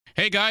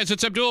Hey guys,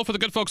 it's Abdul for the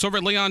good folks over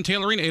at Leon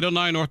Tailoring,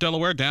 809 North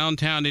Delaware,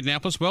 downtown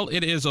Indianapolis. Well,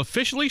 it is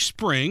officially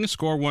spring.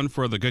 Score one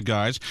for the good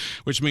guys,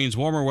 which means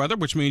warmer weather,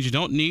 which means you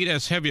don't need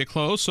as heavy a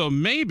clothes. So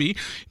maybe you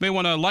may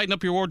want to lighten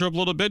up your wardrobe a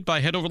little bit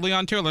by head over to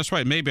Leon Tailor. That's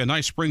right, maybe a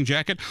nice spring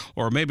jacket,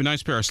 or maybe a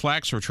nice pair of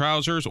slacks or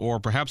trousers, or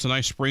perhaps a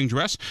nice spring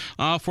dress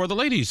for the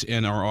ladies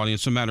in our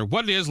audience. No matter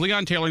what it is,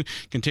 Leon Tailoring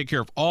can take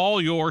care of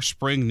all your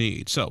spring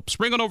needs. So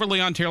spring on over to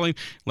Leon Tailoring.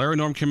 Larry,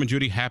 Norm, Kim, and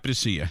Judy, happy to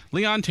see you.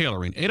 Leon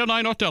Tailoring,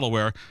 809 North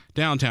Delaware,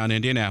 downtown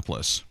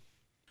Indianapolis.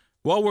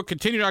 Well, we're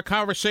continuing our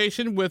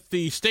conversation with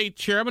the state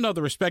chairman of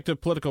the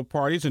respective political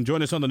parties, and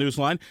joining us on the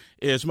newsline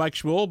is Mike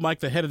Schmuhl, Mike,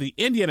 the head of the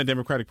Indiana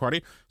Democratic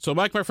Party. So,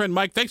 Mike, my friend,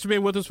 Mike, thanks for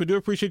being with us. We do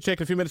appreciate you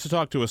taking a few minutes to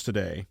talk to us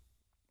today.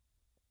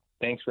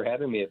 Thanks for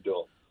having me,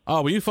 Abdul.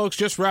 Well, you folks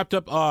just wrapped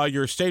up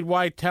your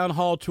statewide town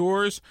hall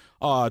tours,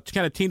 kind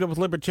of teamed up with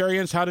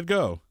libertarians. How did it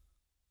go?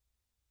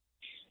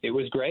 It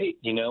was great.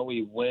 You know,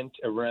 we went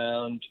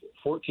around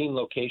 14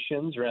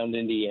 locations around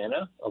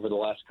Indiana over the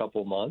last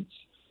couple of months.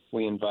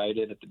 We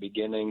invited at the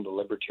beginning the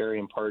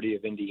Libertarian Party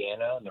of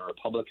Indiana and the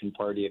Republican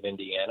Party of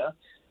Indiana.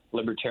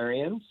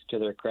 Libertarians, to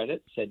their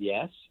credit, said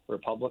yes.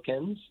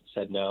 Republicans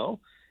said no.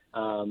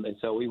 And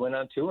so we went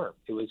on tour.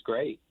 It was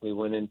great. We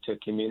went into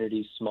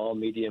communities, small,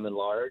 medium, and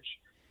large,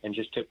 and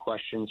just took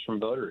questions from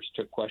voters,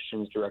 took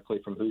questions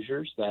directly from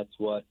Hoosiers. That's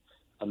what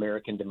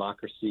American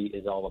democracy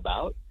is all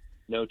about.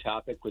 No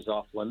topic was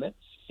off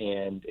limits,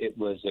 and it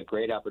was a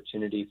great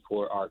opportunity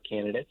for our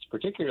candidates,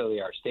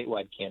 particularly our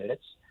statewide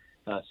candidates,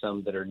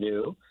 some that are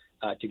new,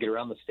 to get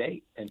around the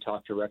state and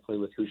talk directly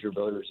with Hoosier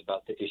voters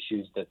about the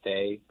issues that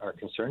they are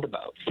concerned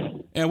about.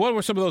 And what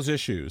were some of those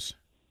issues?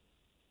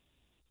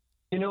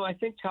 You know, I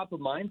think top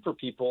of mind for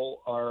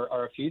people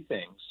are a few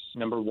things.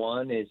 Number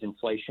one is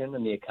inflation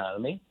and the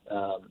economy.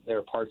 There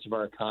are parts of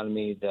our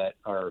economy that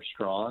are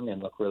strong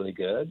and look really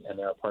good, and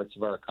there are parts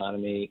of our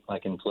economy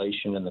like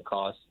inflation and the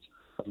cost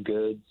of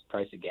goods,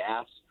 price of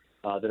gas,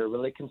 that are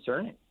really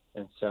concerning.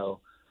 And so,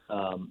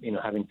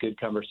 having good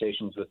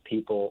conversations with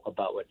people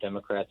about what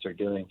Democrats are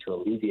doing to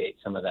alleviate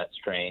some of that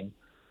strain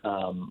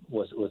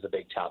was a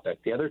big topic.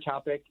 The other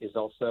topic is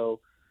also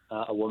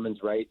a woman's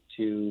right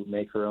to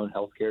make her own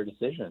health care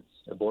decisions,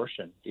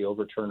 abortion. The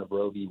overturn of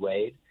Roe v.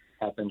 Wade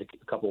happened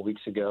a couple of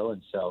weeks ago,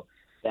 and so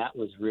that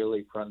was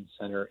really front and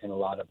center in a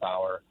lot of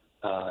our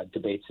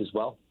debates as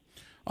well.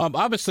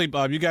 Obviously,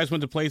 you guys went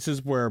to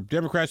places where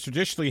Democrats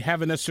traditionally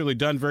haven't necessarily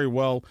done very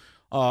well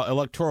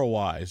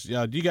electoral-wise.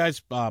 Do you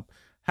guys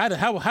how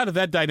did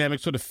that dynamic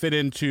sort of fit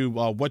into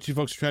what you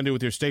folks are trying to do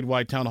with your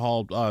statewide town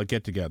hall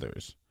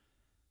get-togethers?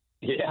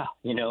 Yeah,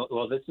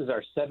 this is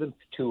our 7th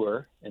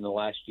tour in the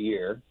last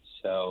year.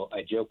 So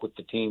I joke with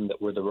the team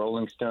that we're the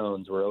Rolling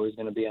Stones. We're always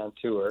going to be on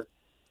tour.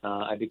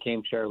 I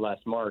became chair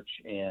last March,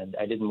 and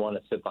I didn't want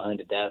to sit behind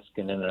a desk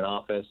and in an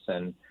office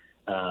and,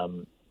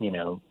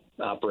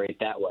 operate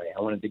that way.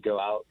 I wanted to go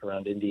out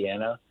around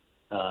Indiana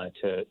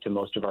to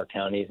most of our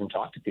counties and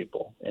talk to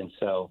people. And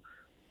so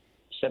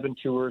 7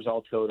 tours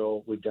all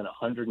total. We've done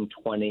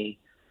 120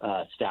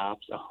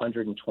 stops,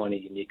 120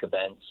 unique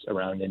events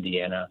around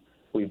Indiana.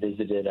 We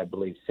visited, I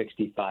believe,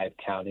 65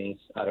 counties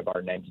out of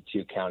our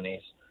 92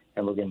 counties,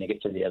 and we're going to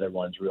get to the other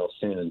ones real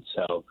soon.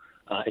 So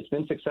it's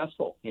been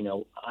successful.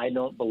 I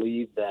don't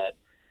believe that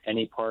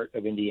any part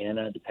of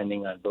Indiana,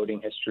 depending on voting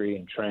history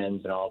and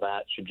trends and all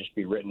that, should just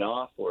be written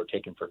off or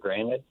taken for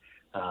granted.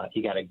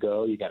 You got to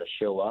go, you got to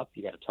show up,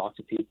 you got to talk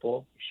to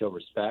people, show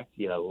respect,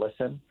 you got to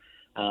listen,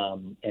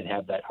 and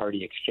have that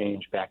hearty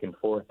exchange back and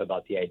forth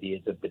about the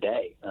ideas of the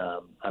day.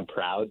 I'm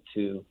proud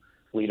to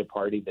lead a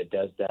party that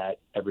does that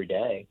every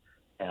day,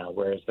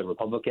 whereas the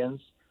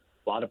Republicans,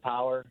 a lot of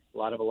power, a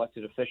lot of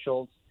elected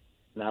officials,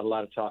 not a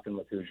lot of talking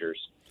with Hoosiers.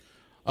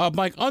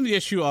 Mike, on the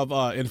issue of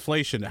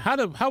inflation, how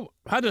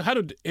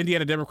do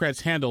Indiana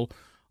Democrats handle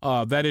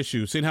that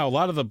issue? Seeing how a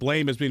lot of the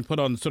blame is being put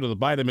on sort of the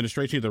Biden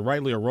administration, either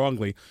rightly or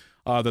wrongly,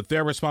 that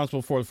they're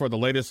responsible for the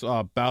latest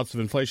bouts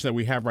of inflation that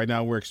we have right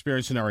now. We're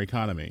experiencing in our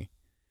economy.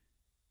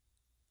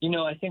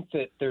 I think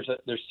that there's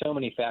so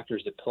many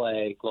factors at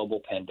play: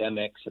 global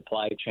pandemic,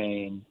 supply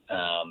chain,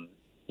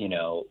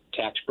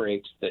 tax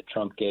breaks that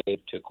Trump gave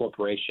to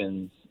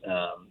corporations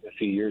a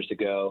few years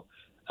ago.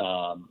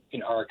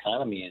 Our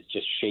economy is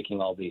just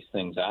shaking all these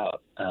things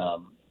out.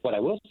 What I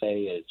will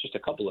say is just a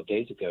couple of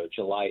days ago,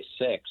 July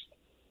 6th,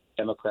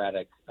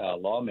 Democratic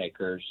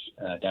lawmakers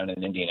down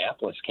in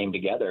Indianapolis came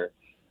together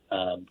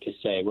to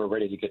say we're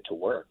ready to get to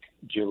work.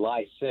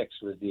 July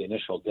 6th was the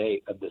initial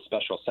date of the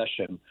special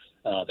session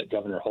that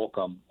Governor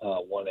Holcomb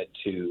wanted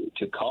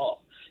to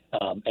call.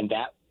 And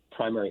that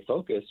primary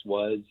focus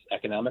was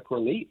economic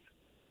relief.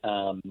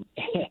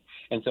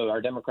 And so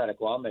our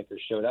Democratic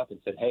lawmakers showed up and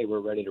said, hey,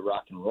 we're ready to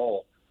rock and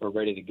roll. We're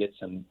ready to get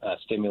some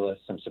stimulus,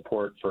 some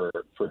support for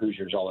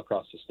Hoosiers all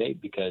across the state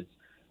because,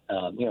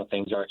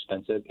 things are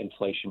expensive.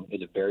 Inflation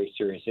is a very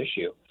serious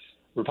issue.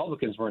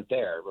 Republicans weren't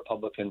there.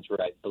 Republicans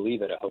were, I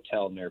believe, at a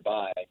hotel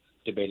nearby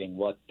debating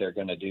what they're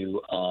going to do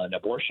on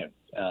abortion.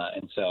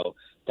 And so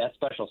that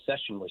special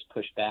session was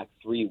pushed back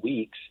 3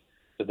 weeks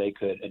so they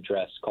could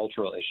address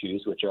cultural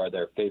issues, which are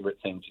their favorite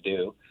thing to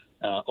do.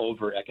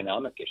 over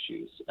economic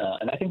issues.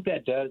 And I think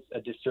that does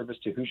a disservice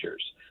to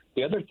Hoosiers.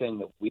 The other thing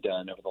that we've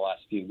done over the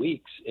last few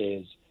weeks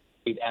is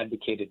we've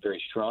advocated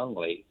very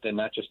strongly that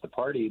not just the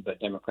party, but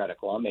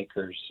Democratic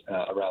lawmakers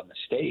around the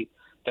state,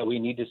 that we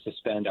need to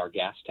suspend our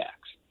gas tax.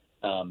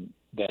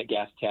 That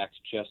gas tax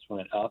just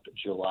went up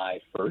July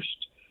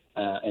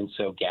 1st. And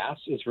so gas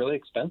is really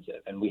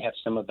expensive. And we have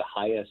some of the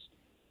highest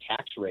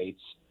tax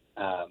rates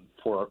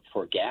for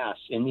gas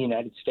in the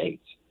United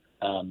States.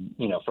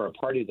 For a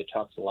party that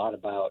talks a lot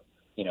about,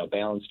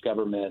 balanced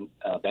government,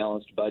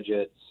 balanced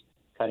budgets,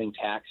 cutting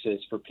taxes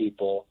for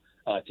people,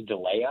 to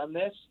delay on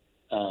this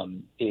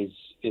is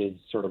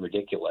sort of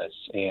ridiculous.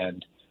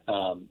 And,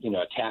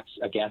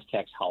 a gas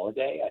tax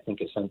holiday, I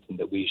think, is something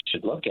that we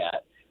should look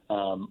at.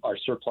 Our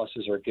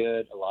surpluses are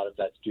good. A lot of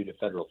that's due to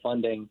federal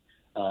funding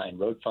and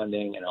road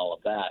funding and all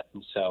of that.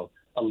 And so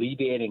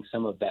alleviating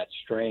some of that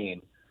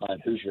strain on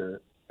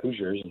Hoosiers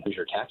and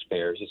Hoosier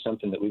taxpayers is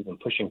something that we've been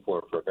pushing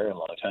for a very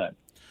long time.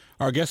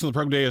 Our guest on the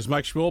program today is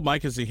Mike Schmuhl.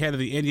 Mike is the head of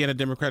the Indiana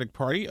Democratic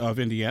Party of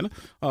Indiana.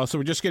 So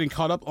we're just getting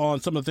caught up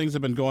on some of the things that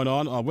have been going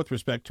on with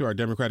respect to our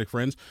Democratic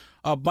friends.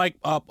 Mike,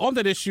 on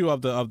that issue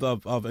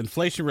of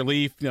inflation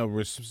relief,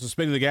 we're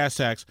suspending the gas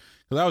tax,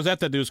 because I was at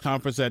that news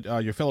conference that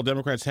your fellow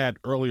Democrats had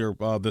earlier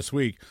this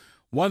week.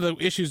 One of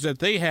the issues that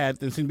they had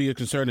that seemed to be a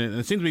concern, and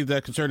it seems to be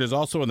that concern is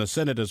also in the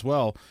Senate as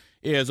well,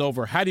 is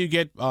over how do you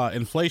get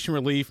inflation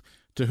relief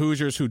to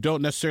Hoosiers who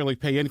don't necessarily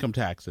pay income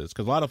taxes?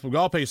 Because we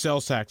all pay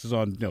sales taxes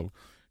on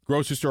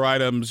grocery store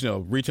items,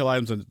 retail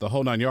items, and the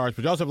whole 9 yards.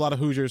 But you also have a lot of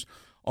Hoosiers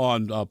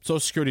on Social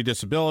Security,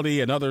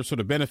 disability, and other sort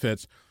of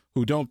benefits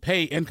who don't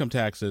pay income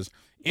taxes.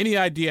 Any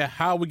idea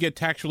how we get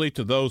tax relief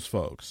to those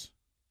folks?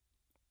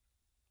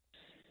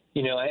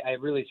 I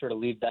really sort of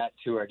leave that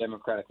to our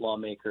Democratic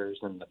lawmakers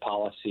and the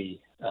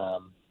policy,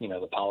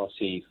 the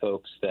policy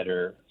folks that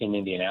are in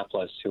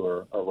Indianapolis who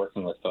are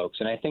working with folks.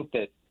 And I think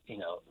that,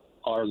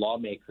 our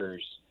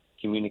lawmakers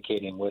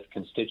communicating with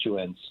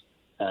constituents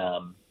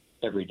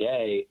every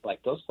day,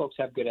 like those folks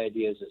have good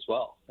ideas as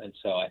well. And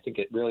so I think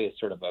it really is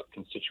sort of a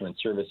constituent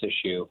service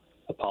issue,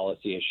 a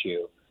policy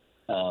issue.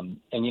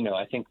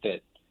 I think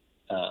that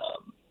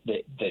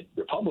that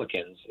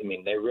Republicans,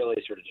 they really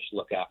sort of just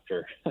look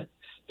after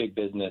big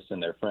business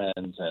and their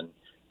friends, and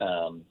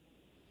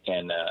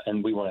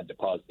we wanted to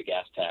pause the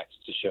gas tax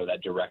to show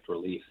that direct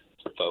relief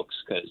for folks,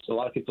 because a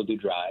lot of people do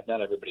drive.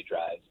 Not everybody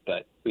drives,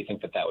 but we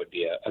think that would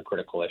be a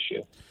critical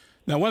issue.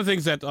 Now, one of the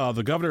things that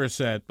the governor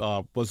said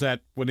was that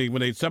when they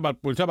talk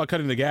about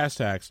cutting the gas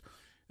tax,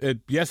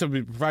 yes, it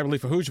would provide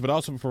relief for Hoosiers, but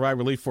also provide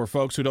relief for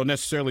folks who don't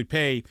necessarily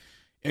pay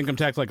income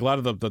tax, like a lot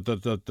of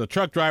the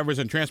truck drivers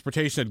and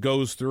transportation that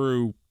goes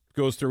through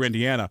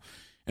Indiana.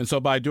 And so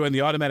by doing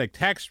the automatic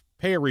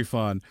taxpayer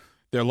refund,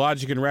 their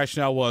logic and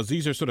rationale was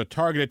these are sort of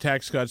targeted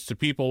tax cuts to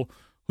people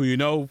who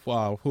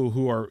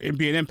who are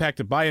being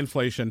impacted by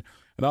inflation,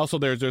 and also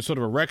there's sort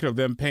of a record of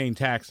them paying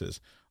taxes.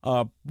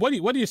 What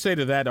do you say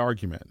to that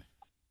argument?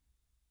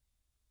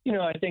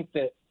 I think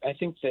that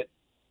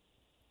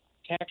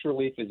tax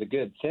relief is a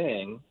good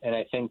thing, and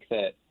I think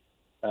that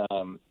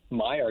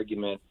my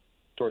argument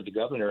toward the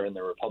governor and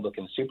the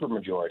Republican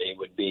supermajority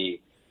would be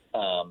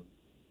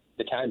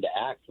the time to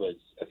act was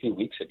a few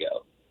weeks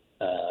ago.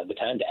 The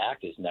time to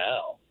act is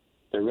now.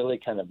 They're really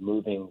kind of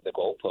moving the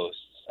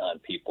goalposts on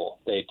people.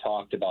 They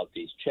talked about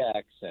these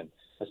checks and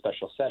a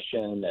special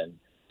session, and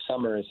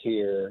summer is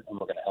here, and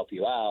we're going to help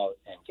you out,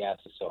 and gas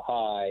is so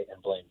high,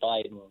 and blame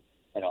Biden,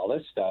 and all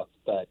this stuff.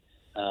 But,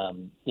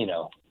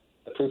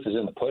 the proof is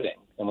in the pudding,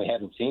 and we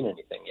haven't seen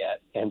anything yet.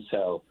 And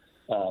so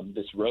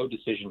this road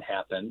decision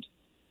happened.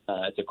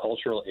 It's a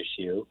cultural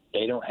issue.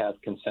 They don't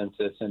have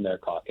consensus in their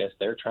caucus.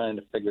 They're trying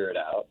to figure it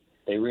out.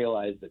 They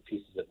realize that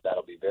pieces of that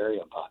will be very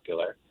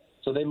unpopular.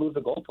 So they moved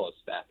the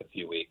goalposts back a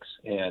few weeks.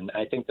 And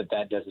I think that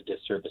does a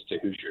disservice to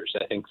Hoosiers.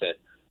 I think that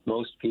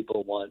most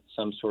people want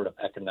some sort of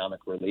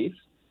economic relief.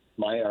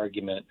 My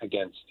argument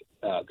against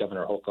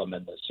Governor Holcomb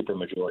and the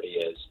supermajority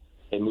is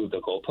they moved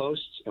the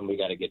goalposts, and we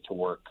got to get to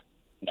work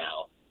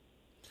now.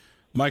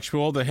 Mike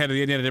Schmuhl, the head of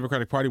the Indiana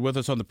Democratic Party, with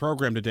us on the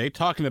program today,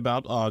 talking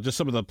about just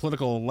some of the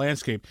political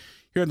landscape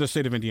here in the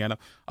state of Indiana.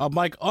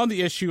 Mike, on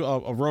the issue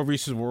of Roe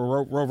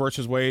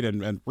versus Wade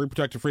and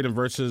reproductive freedom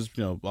versus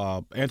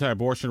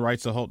anti-abortion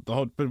rights, the whole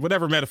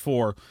whatever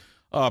metaphor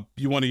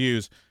you want to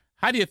use,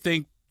 how do you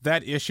think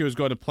that issue is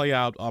going to play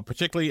out,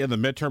 particularly in the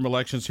midterm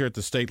elections here at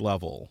the state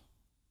level?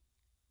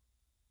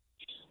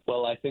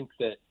 Well, I think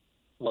that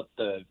what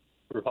the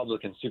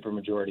Republican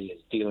supermajority is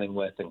dealing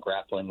with and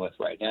grappling with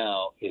right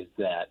now is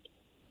that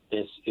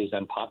this is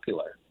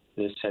unpopular.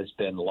 This has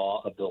been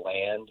law of the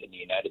land in the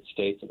United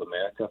States of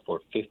America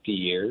for 50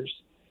 years.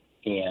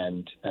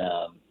 And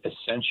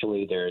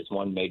essentially there is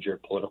one major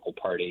political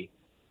party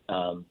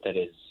that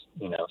is,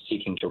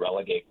 seeking to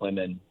relegate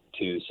women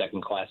to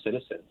second-class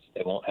citizens.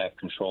 They won't have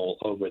control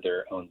over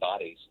their own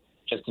bodies.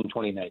 Just in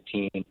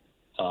 2019,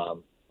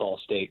 Ball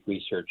State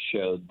research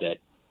showed that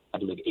I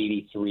believe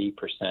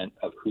 83%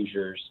 of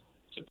Hoosiers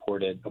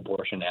supported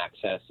abortion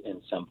access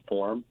in some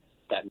form.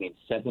 That means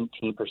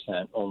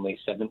only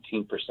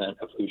 17%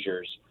 of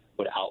Hoosiers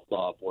would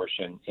outlaw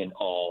abortion in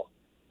all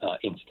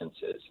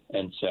instances.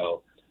 And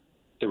so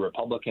the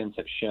Republicans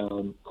have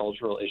shown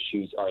cultural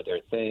issues are their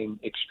thing,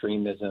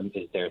 extremism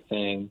is their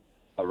thing,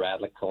 a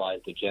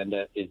radicalized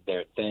agenda is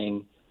their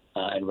thing,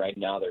 and right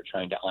now they're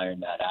trying to iron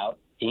that out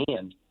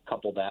and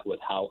couple that with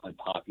how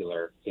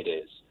unpopular it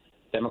is.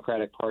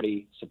 Democratic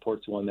Party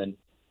supports women.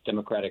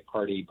 Democratic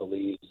Party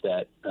believes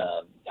that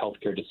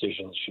healthcare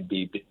decisions should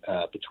be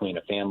between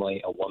a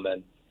family, a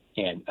woman,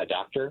 and a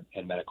doctor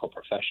and medical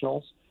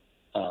professionals.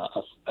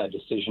 A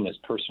decision as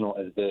personal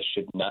as this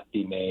should not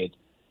be made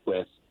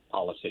with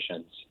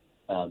politicians.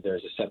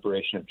 There's a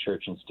separation of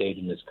church and state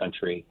in this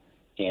country,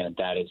 and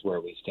that is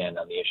where we stand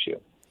on the issue.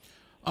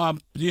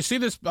 Do you see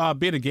this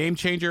being a game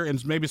changer in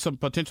maybe some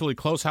potentially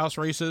close House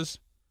races?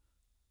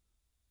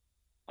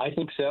 I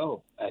think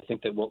so. I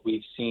think that what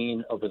we've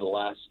seen over the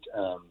last,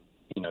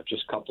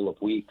 just couple of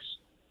weeks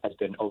has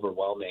been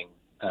overwhelming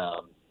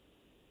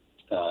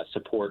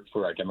support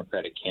for our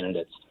Democratic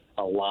candidates.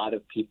 A lot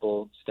of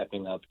people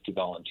stepping up to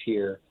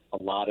volunteer,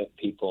 a lot of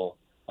people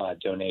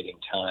donating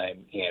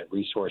time and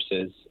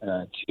resources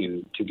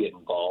to get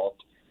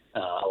involved,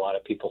 a lot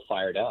of people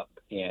fired up,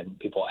 and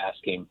people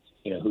asking,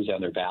 who's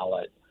on their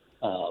ballot,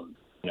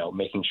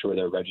 making sure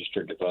they're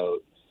registered to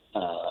vote,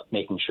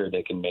 making sure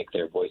they can make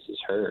their voices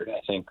heard.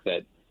 I think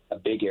that a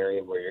big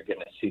area where you're going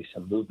to see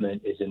some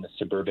movement is in the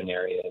suburban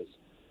areas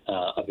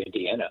of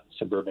Indiana,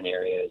 suburban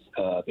areas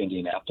of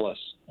Indianapolis,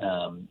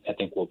 I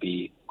think will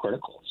be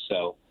critical.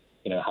 So,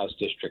 House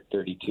District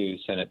 32,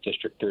 Senate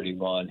District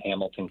 31,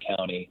 Hamilton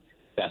County,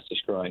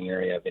 fastest growing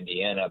area of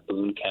Indiana,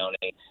 Boone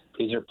County.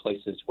 These are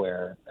places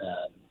where,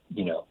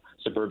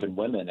 suburban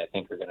women, I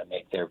think, are going to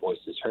make their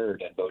voices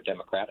heard and vote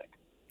Democratic.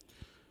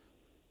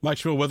 Mike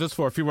Schmuhl with us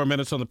for a few more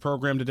minutes on the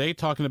program today,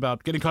 talking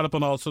about getting caught up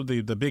on also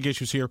the big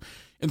issues here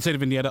in the state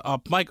of Indiana.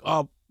 Mike,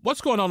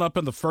 what's going on up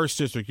in the 1st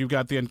District? You've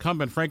got the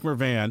incumbent, Frank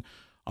Mervan,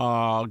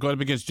 going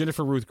up against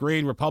Jennifer Ruth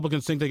Green.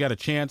 Republicans think they got a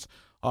chance,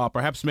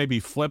 perhaps maybe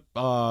flip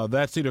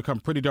that seat or come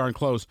pretty darn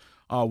close.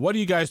 What are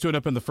you guys doing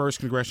up in the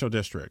 1st Congressional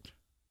District?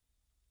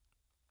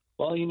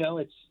 Well,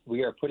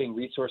 we are putting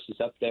resources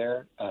up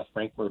there.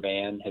 Frank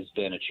Mervan has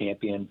been a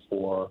champion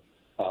for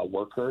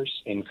workers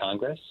in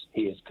Congress.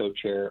 He is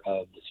co-chair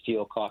of the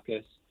Steel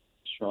Caucus,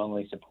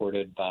 strongly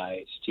supported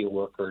by steel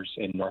workers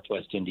in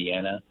Northwest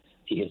Indiana.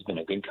 He has been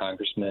a good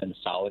congressman, a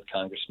solid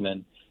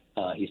congressman.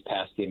 He's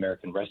passed the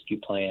American Rescue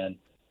Plan,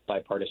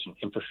 bipartisan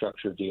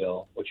infrastructure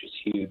deal, which is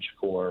huge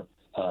for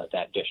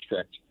that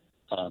district.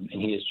 And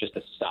he is just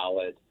a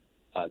solid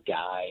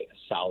guy, a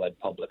solid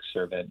public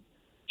servant.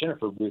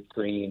 Jennifer Ruth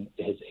Green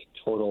is a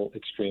total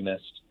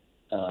extremist.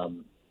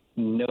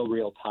 No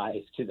real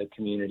ties to the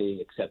community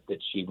except that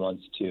she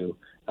wants to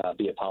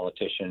be a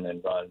politician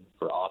and run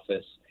for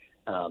office.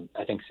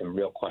 I think some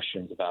real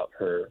questions about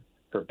her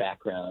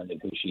background and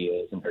who she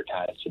is and her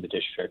ties to the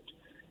district.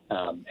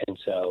 And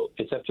so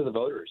it's up to the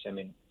voters. I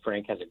mean,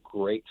 Frank has a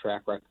great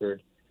track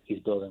record. He's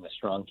building a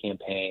strong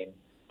campaign.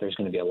 There's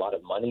going to be a lot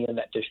of money in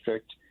that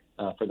district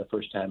for the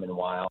first time in a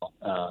while,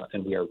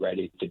 and we are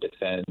ready to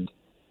defend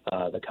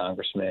the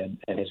congressman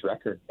and his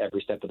record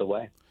every step of the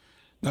way.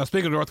 Now,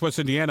 speaking of Northwest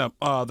Indiana,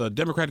 the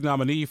Democratic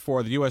nominee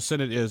for the U.S.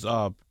 Senate is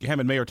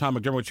Hammond Mayor Tom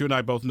McDermott, which you and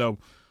I both know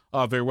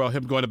very well,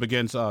 him going up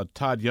against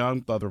Todd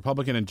Young, the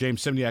Republican, and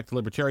James Simniak, the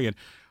Libertarian.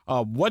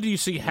 What do you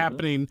see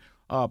happening?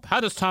 How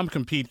does Tom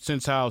compete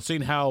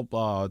seeing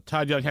how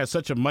Todd Young has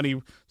such a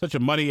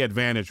money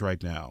advantage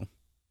right now?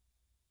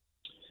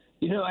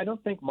 I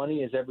don't think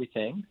money is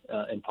everything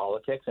in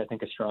politics. I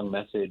think a strong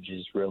message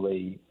is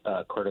really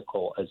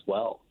critical as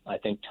well. I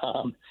think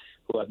Tom,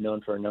 who I've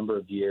known for a number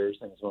of years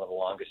and is one of the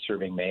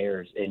longest-serving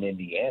mayors in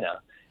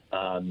Indiana,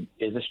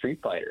 is a street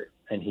fighter,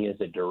 and he is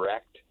a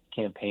direct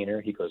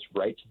campaigner. He goes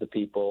right to the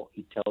people.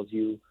 He tells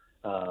you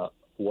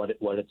what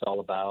it's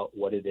all about,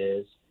 what it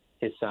is.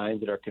 His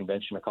signs at our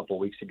convention a couple of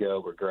weeks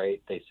ago were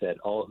great. They said,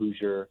 all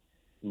Hoosier,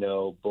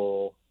 no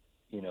bull,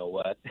 you know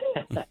what?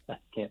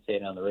 Can't say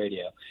it on the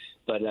radio.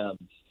 But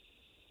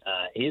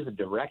he is a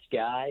direct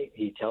guy.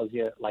 He tells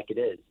you like it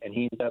is, and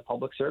he's a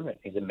public servant.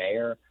 He's a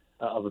mayor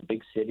of a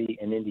big city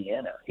in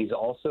Indiana. He's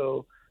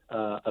also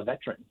a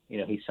veteran.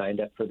 He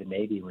signed up for the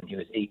Navy when he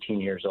was 18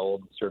 years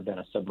old and served on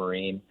a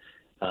submarine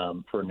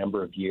for a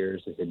number of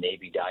years as a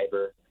Navy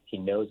diver. He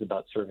knows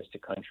about service to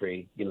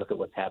country. You look at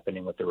what's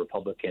happening with the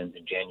Republicans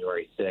in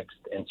January 6th,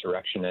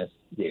 insurrectionists,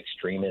 the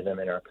extremism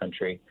in our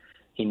country.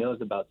 He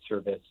knows about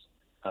service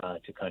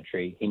to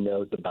country. He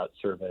knows about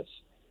service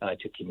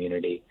to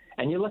community.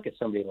 And you look at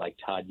somebody like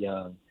Todd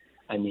Young,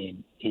 I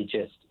mean, he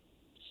just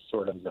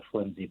sort of is a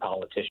flimsy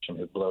politician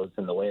who blows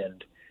in the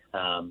wind.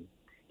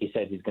 He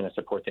said he's going to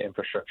support the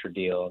infrastructure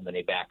deal, and then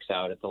he backs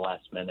out at the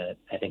last minute.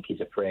 I think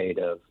he's afraid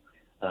of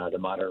the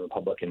modern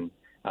Republican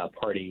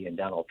Party and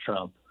Donald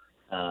Trump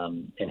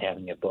and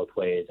having it both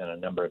ways on a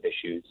number of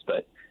issues.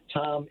 But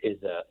Tom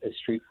is a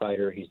street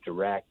fighter. He's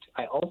direct.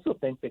 I also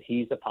think that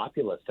he's a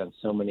populist on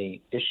so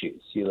many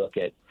issues. You look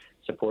at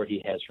support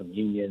he has from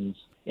unions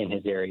in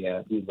his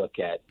area. You look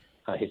at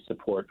his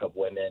support of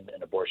women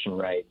and abortion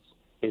rights,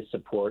 his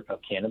support of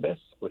cannabis,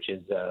 which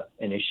is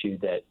an issue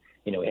that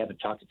we haven't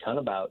talked a ton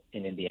about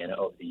in Indiana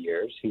over the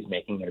years. He's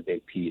making it a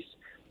big piece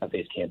of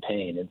his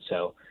campaign. And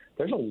so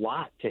there's a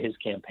lot to his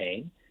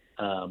campaign,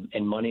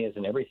 and money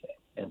isn't everything.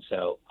 And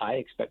so I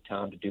expect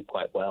Tom to do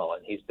quite well.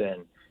 And he's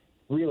been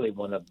really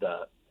one of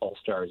the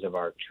all-stars of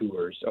our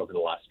tours over the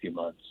last few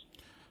months.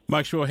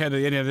 Mike Schmuhl,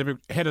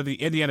 head of the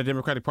Indiana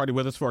Democratic Party,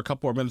 with us for a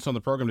couple more minutes on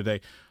the program today.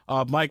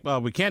 Mike,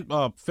 we can't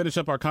finish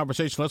up our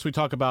conversation unless we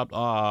talk about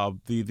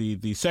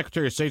the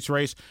Secretary of State's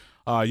race.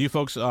 You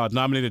folks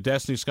nominated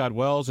Destiny Scott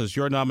Wells as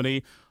your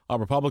nominee.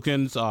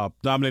 Republicans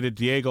nominated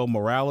Diego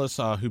Morales,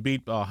 who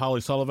beat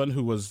Holly Sullivan,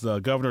 who was the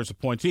governor's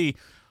appointee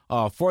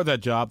for that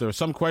job. There was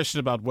some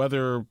question about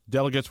whether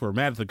delegates were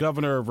mad at the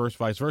governor versus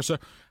vice versa.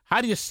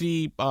 How do you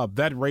see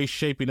that race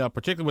shaping up,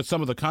 particularly with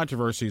some of the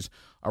controversies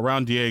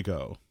around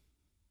Diego?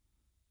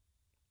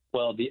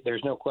 Well,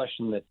 there's no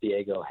question that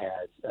Diego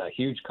has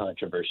huge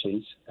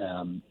controversies.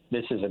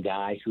 This is a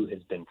guy who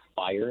has been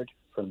fired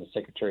from the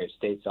Secretary of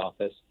State's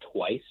office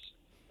twice,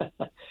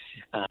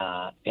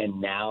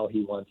 and now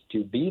he wants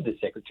to be the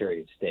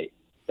Secretary of State.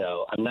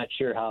 So I'm not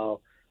sure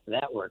how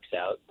that works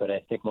out, but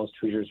I think most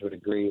Hoosiers would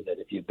agree that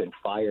if you've been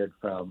fired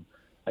from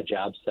a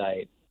job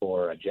site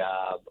or a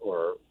job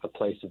or a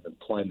place of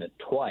employment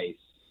twice,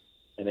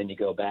 and then you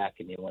go back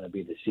and you want to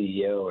be the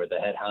CEO or the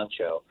head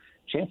honcho,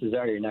 chances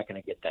are you're not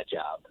going to get that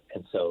job.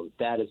 And so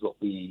that is what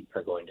we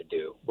are going to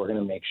do. We're going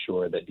to make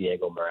sure that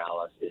Diego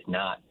Morales is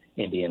not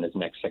Indiana's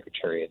next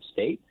Secretary of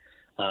State.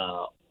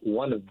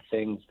 One of the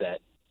things that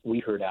we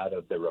heard out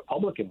of the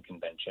Republican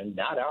convention,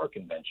 not our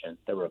convention,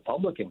 the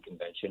Republican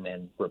convention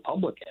and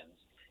Republicans,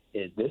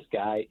 is this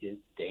guy is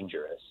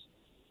dangerous.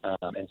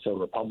 And so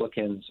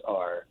Republicans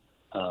are,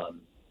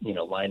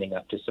 lining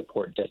up to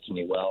support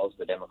Destiny Wells,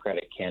 the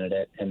Democratic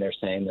candidate, and they're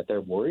saying that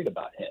they're worried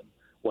about him,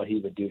 what he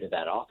would do to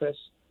that office,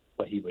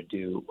 what he would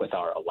do with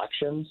our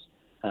elections,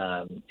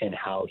 and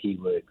how he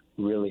would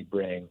really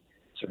bring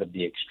sort of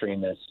the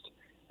extremist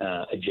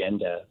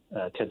agenda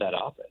to that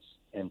office.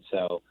 And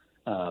so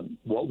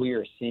what we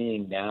are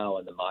seeing now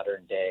in the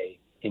modern day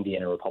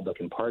Indiana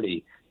Republican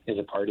Party is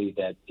a party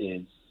that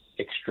is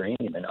extreme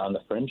and on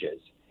the fringes,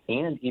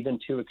 and even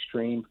too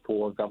extreme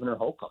for Governor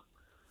Holcomb.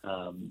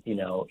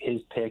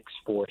 His picks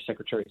for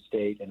Secretary of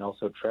State and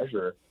also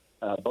Treasurer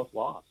both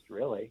lost,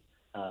 really.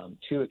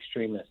 Two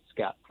extremists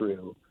got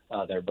through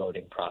their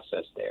voting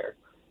process there.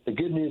 The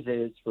good news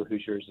is for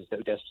Hoosiers is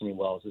that Destiny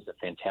Wells is a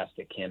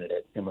fantastic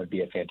candidate and would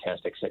be a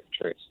fantastic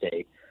Secretary of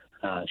State.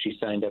 She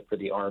signed up for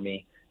the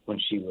Army when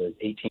she was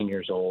 18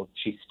 years old.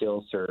 She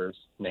still serves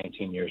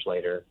 19 years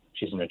later.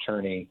 She's an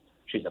attorney.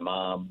 She's a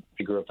mom.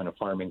 She grew up in a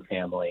farming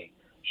family.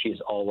 She's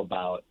all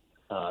about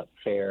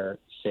fair,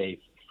 safe,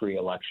 free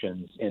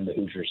elections in the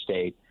Hoosier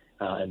State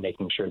and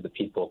making sure that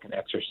people can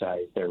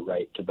exercise their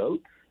right to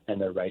vote and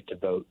their right to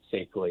vote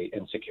safely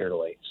and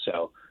securely.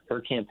 So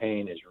her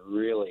campaign is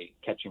really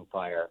catching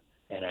fire,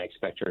 and I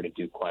expect her to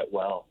do quite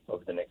well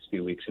over the next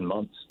few weeks and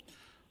months.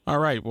 All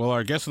right. Well,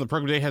 our guest on the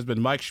program today has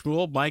been Mike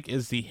Schmuhl. Mike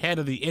is the head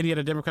of the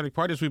Indiana Democratic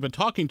Party, as we've been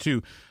talking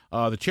to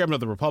the chairman of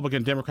the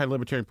Republican Democratic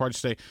Libertarian Party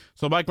today.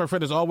 So, Mike, my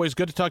friend, as always,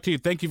 good to talk to you.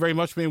 Thank you very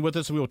much for being with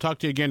us, and we will talk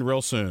to you again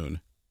real soon.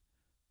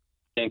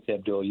 Thanks,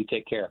 Abdul. You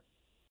take care.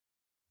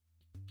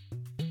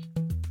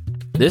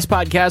 This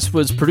podcast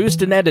was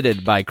produced and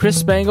edited by Chris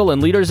Spangle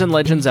and Leaders and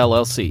Legends,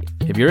 LLC.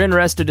 If you're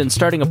interested in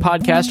starting a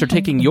podcast or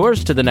taking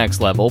yours to the next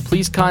level,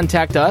 please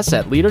contact us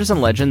at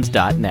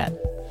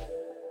leadersandlegends.net.